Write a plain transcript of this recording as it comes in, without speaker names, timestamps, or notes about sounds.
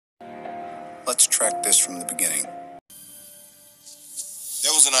track this from the beginning.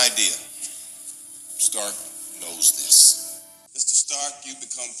 There was an idea. Stark knows this. Mr. Stark, you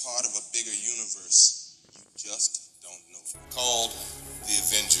become part of a bigger universe. You just don't know it. Called the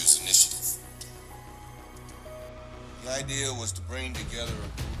Avengers Initiative. The idea was to bring together a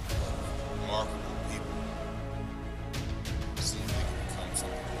group of remarkable people. See if they can become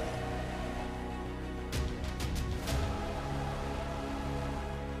something more.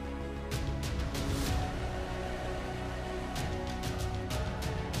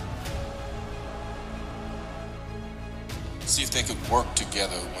 See if they could work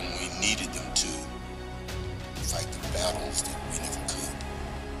together when we needed them to. Fight the battles that we never could.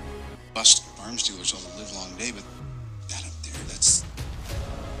 Us arms dealers all the live long day, but that up there, that's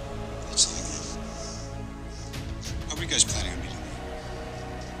like... How are you guys planning on meeting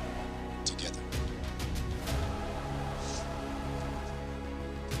together?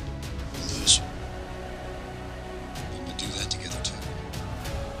 Lose. And we'll do that together too.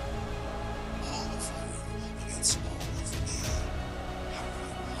 All of you against all of me. How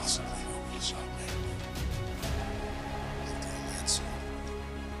could I possibly hope to stop me? I'm doing that soon.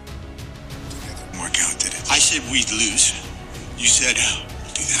 Together. Work out, did it? I said we'd lose. You said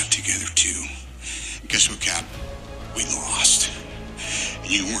we'll do that together too. Guess what, Cap? We lost. And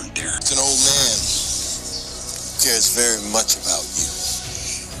you weren't there. It's an old man who cares very much about you.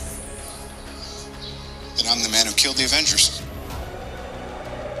 But I'm the man who killed the Avengers.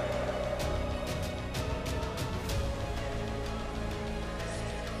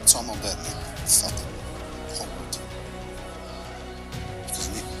 It's all my bet, man. I felt it. The whole world. Because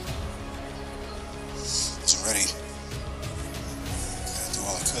of me. I wasn't ready. I had to do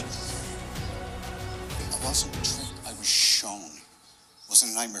all I could. I wasn't tricked. I was shown. It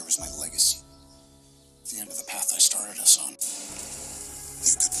wasn't a nightmare. It was my legacy. The end of the path I started us on. You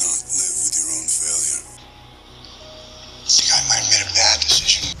could not live with your own failure. This guy might have made a bad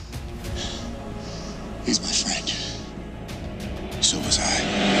decision. He's my friend. So was I.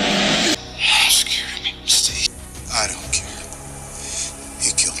 Scared me, Steve. I don't care.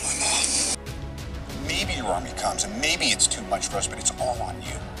 He killed my mom. Maybe your army comes, and maybe it's too much for us, but it's all on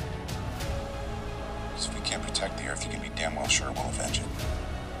you. Because if we can't protect the Earth, you can be damn well sure we'll avenge it.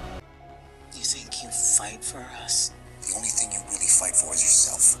 You think you fight for us? The only thing you really fight for is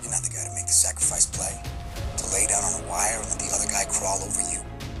yourself. You're not the guy to make the sacrifice play. To lay down on a wire and let the other guy crawl over you.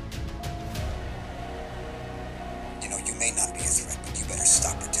 You know, you may not be a threat, but you better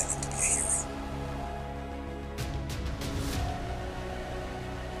stop pretending to be a hero.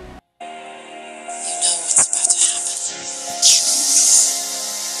 You know what's about to happen.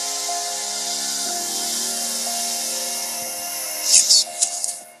 Yes.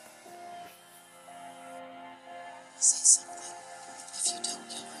 Say something. If you don't,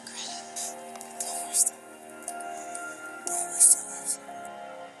 you'll regret it. Don't waste it. Don't waste your life.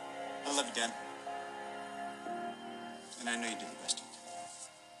 I love you, Dan. And I know you did the best you could.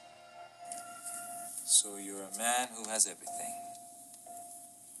 So you're a man who has everything.